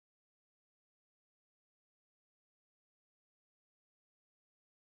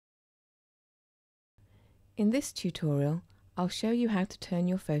In this tutorial, I'll show you how to turn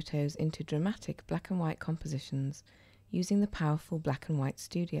your photos into dramatic black and white compositions using the powerful Black and White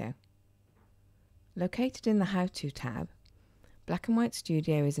Studio. Located in the How To tab, Black and White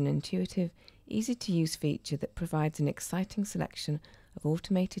Studio is an intuitive, easy-to-use feature that provides an exciting selection of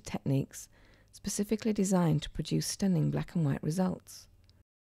automated techniques specifically designed to produce stunning black and white results.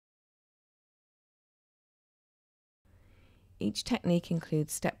 Each technique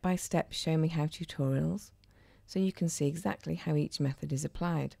includes step-by-step show me how tutorials, so you can see exactly how each method is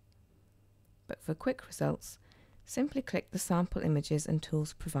applied. But for quick results, simply click the sample images and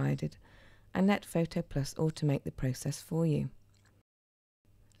tools provided and let PhotoPlus automate the process for you.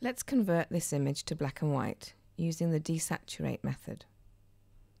 Let's convert this image to black and white using the desaturate method.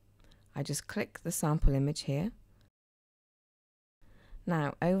 I just click the sample image here.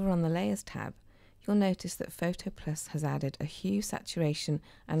 Now, over on the Layers tab, you'll notice that PhotoPlus has added a hue, saturation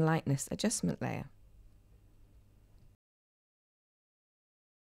and lightness adjustment layer.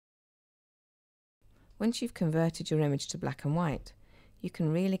 Once you've converted your image to black and white, you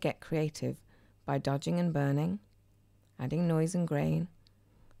can really get creative by dodging and burning, adding noise and grain,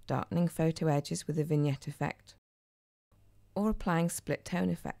 darkening photo edges with a vignette effect, or applying split tone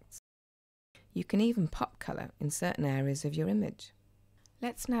effects. You can even pop colour in certain areas of your image.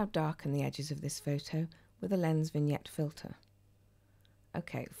 Let's now darken the edges of this photo with a lens vignette filter.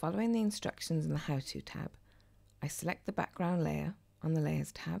 Okay, following the instructions in the How To tab, I select the background layer on the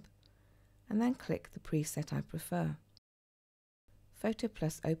Layers tab and then click the preset I prefer.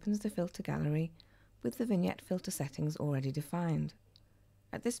 PhotoPlus opens the filter gallery with the vignette filter settings already defined.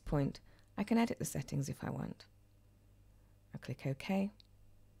 At this point, I can edit the settings if I want. I click OK.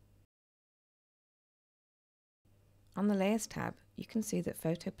 On the Layers tab, you can see that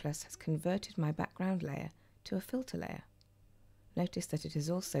PhotoPlus has converted my background layer to a filter layer. Notice that it has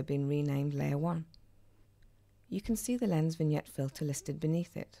also been renamed Layer 1. You can see the lens vignette filter listed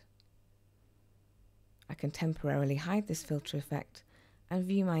beneath it. I can temporarily hide this filter effect and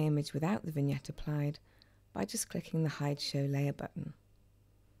view my image without the vignette applied by just clicking the Hide Show Layer button.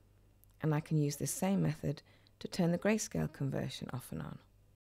 And I can use this same method to turn the grayscale conversion off and on.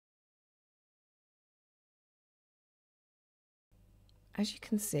 As you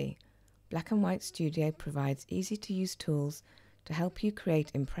can see, Black and White Studio provides easy-to-use tools to help you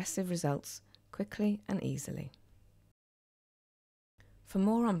create impressive results quickly and easily. For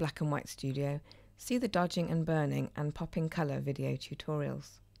more on Black and White Studio, see the dodging and burning and popping colour video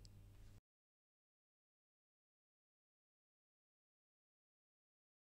tutorials.